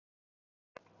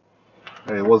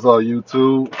Hey, what's up,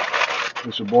 YouTube?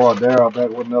 It's your boy Daryl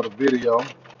back with another video.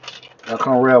 Now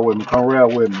come around with me, come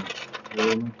around with me.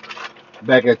 Um,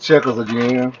 Back at Checkers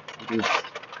again. This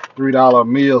 $3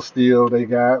 meal still they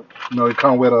got. You know, it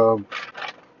come with a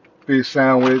fish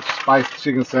sandwich, spicy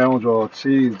chicken sandwich, or a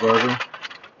cheeseburger.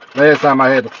 Last time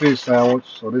I had the fish sandwich,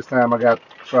 so this time I got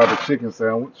to try the chicken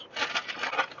sandwich.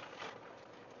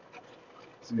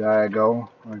 See how it go,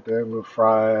 like that, little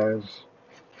fries.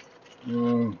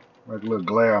 Like a little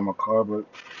glare on my car, but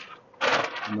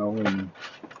you know, and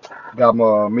got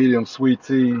my medium sweet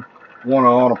tea, one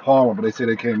on a Palmer, but they say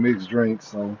they can't mix drinks,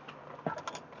 so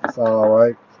it's all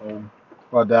right. So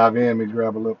if I dive in, let me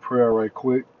grab a little prayer right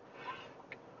quick.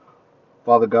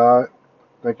 Father God,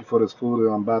 thank you for this food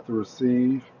that I'm about to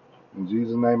receive. In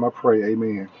Jesus' name I pray,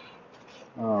 amen.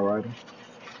 All righty.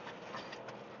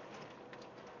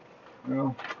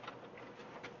 Well,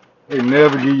 they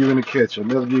never give you any ketchup,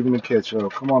 never give you any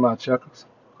ketchup. Come on now, Checkers.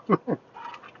 This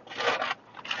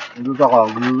is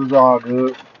all good, this is all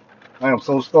good. I am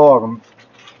so starving.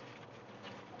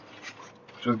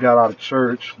 Just got out of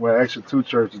church. Well, actually two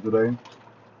churches today.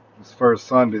 It's first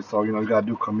Sunday, so you know you gotta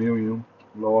do communion,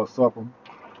 Lord's Supper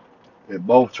at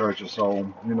both churches.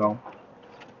 So you know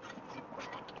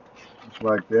it's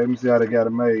like that. Let me see how they got it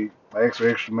made.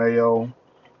 Extra mayo.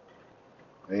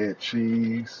 They add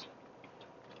cheese.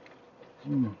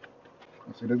 Mm.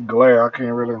 See this glare. I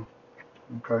can't really.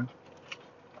 Okay,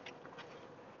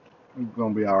 it's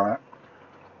gonna be all right.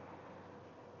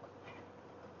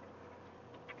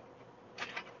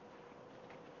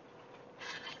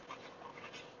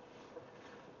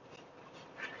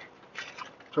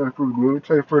 Tastes pretty good.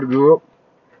 Tastes pretty good.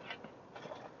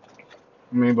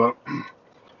 I mean, but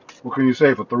what can you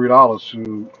say for $3?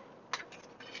 Shoot,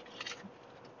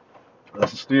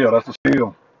 that's a steal. That's a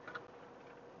steal.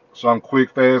 Something quick,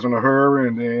 fast, in a hurry,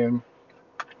 and then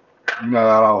you know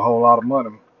got a whole lot of money.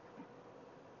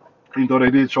 Even though they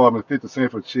did charge me 50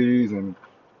 cents for cheese and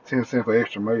 10 cents for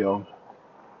extra mayo.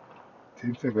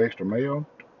 10 cents for extra mayo?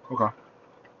 Okay.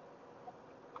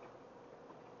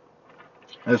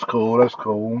 That's cool. That's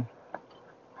cool.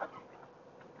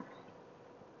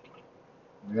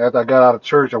 After I got out of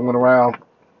church, I went around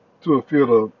to a few of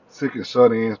the sick and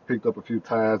shut-ins, picked up a few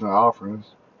tithes and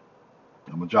offerings.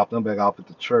 I'm gonna drop them back off at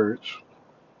the church,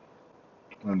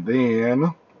 and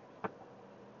then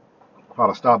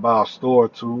probably stop by a store or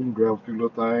two, grab a few little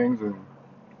things, and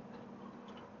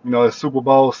you know it's Super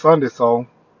Bowl Sunday, so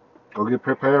go get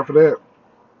prepared for that.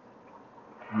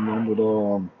 You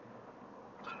know,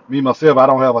 me myself, I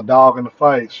don't have a dog in the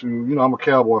fight. Shoot, you know I'm a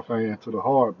Cowboy fan to the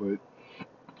heart, but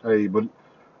hey, but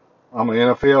I'm an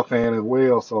NFL fan as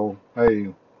well, so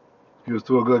hey, here's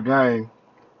to a good game.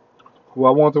 Who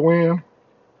I want to win?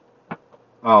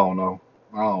 I don't know.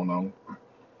 I don't know.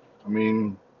 I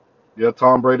mean, yeah,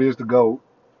 Tom Brady is the GOAT.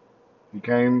 He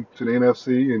came to the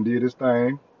NFC and did his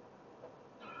thing.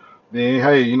 Then,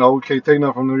 hey, you know, we can't take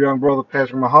nothing from the young brother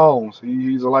Patrick Mahomes.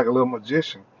 He's like a little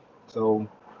magician. So,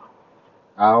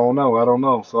 I don't know. I don't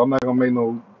know. So, I'm not going to make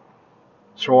no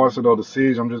choice or no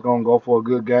decision. I'm just going to go for a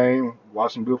good game,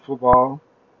 watch some good football,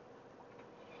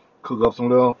 cook up some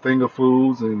little finger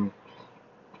foods, and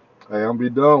hey, I'm be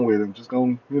done with it. I'm just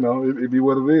going to, you know, it be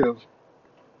what it is.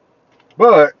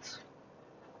 But,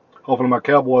 hopefully my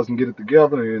Cowboys can get it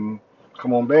together and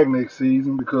come on back next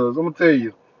season because I'm going to tell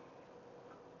you,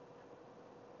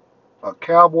 a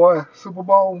Cowboy Super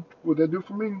Bowl, what that do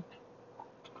for me?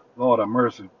 Lord have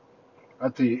mercy. I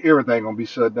tell you, everything gonna be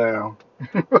shut down.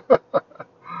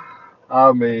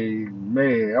 I mean,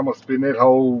 man, I'm gonna spend that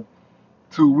whole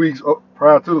 2 weeks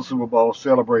prior to the Super Bowl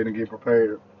celebrating and getting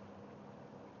prepared.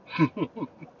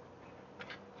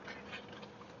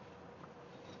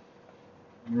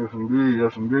 Yes, indeed.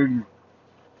 Yes, indeed.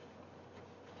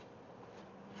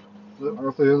 Like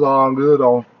I say, it's all good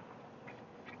on.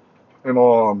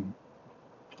 And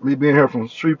me being here from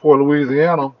Shreveport,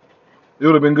 Louisiana, it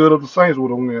would have been good if the Saints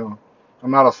would have won.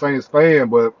 I'm not a Saints fan,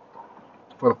 but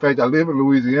for the fact I live in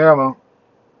Louisiana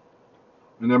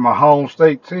and then my home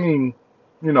state team,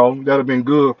 you know, that'd have been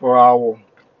good for our,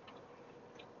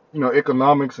 you know,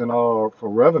 economics and for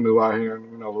revenue out here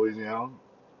in, you know, Louisiana.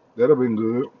 That'd have been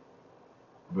good.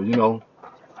 But you know,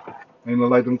 ain't nothing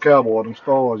like them Cowboys, them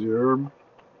stars, you heard me?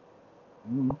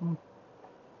 Hmm.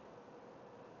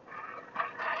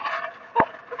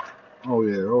 Oh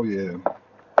yeah, oh yeah.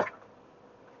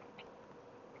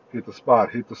 Hit the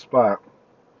spot, hit the spot.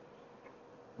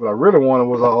 What I really wanted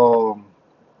was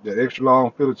the extra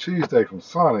long Philly cheesesteak from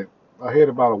Sonic. I had it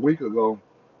about a week ago.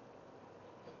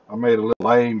 I made a little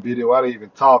lame video. I didn't even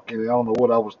talk in it. I don't know what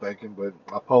I was thinking, but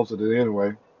I posted it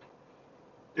anyway.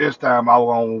 This time I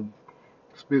was gonna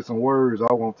spit some words.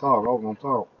 I won't talk. I was gonna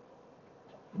talk,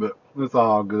 but it's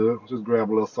all good. Just grab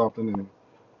a little something and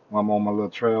while I'm on my little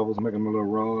travels, making my little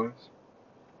runs.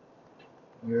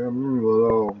 Yeah,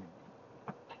 well,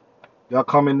 y'all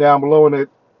comment down below in the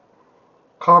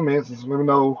comments and let me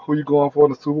know who you going for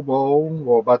in the Super Bowl.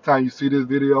 Or by the time you see this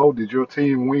video, did your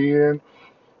team win?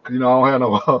 'Cause, I don't have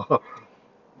no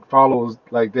followers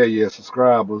like that yet,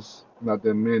 subscribers, not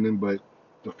that many, but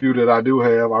the few that I do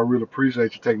have, I really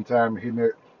appreciate you taking time and hitting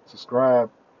that subscribe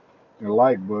and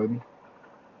like button.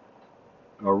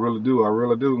 I really do. I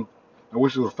really do. I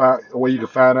wish it was a way you could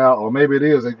find out, or maybe it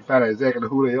is, they can find out exactly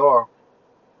who they are.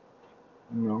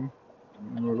 You know,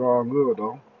 it's all good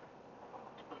though.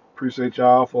 Appreciate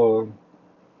y'all for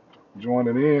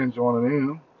joining in,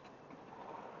 trying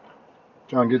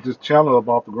to get this channel up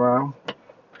off the ground.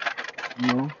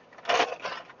 You know,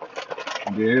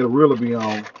 and then it'll really be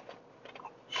on.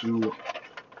 Shoot,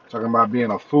 talking about being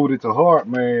a foodie to heart,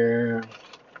 man.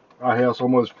 I have so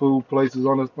much food places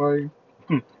on this thing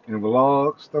and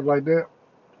vlogs, stuff like that.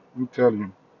 I'm telling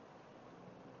you.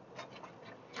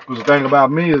 Because the thing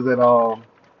about me is that I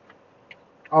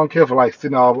don't care for like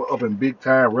sitting all up in big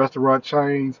time restaurant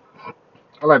chains.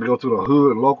 I like to go to the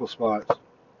hood and local spots.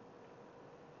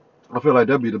 I feel like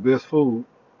that'd be the best food,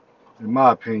 in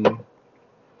my opinion.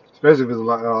 Especially if it's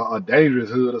like a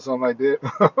dangerous hood or something like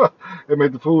that. It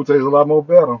make the food taste a lot more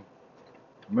better.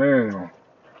 Man,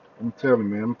 I'm telling you,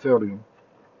 man, I'm telling you.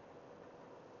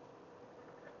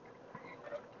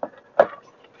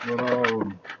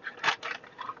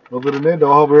 But other than that,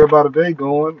 though, I hope everybody day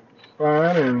going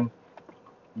fine and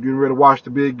getting ready to watch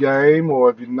the big game, or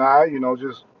if you're not,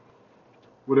 just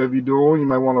whatever you're doing, you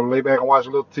might want to lay back and watch a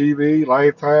little TV,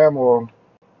 Lifetime, or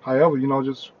however,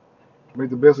 just make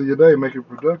the best of your day, make it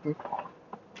productive.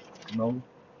 You know,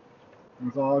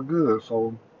 it's all good.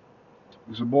 So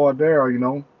it's your boy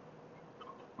Daryl.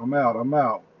 I'm out. I'm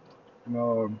out. You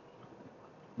know,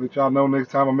 let y'all know next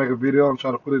time I make a video, I'm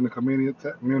trying to put it in the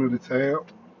community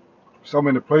tab. So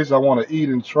many places I want to eat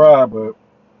and try, but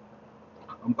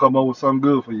I'm coming up with something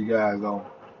good for you guys, though.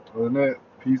 Other than that,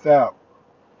 peace out.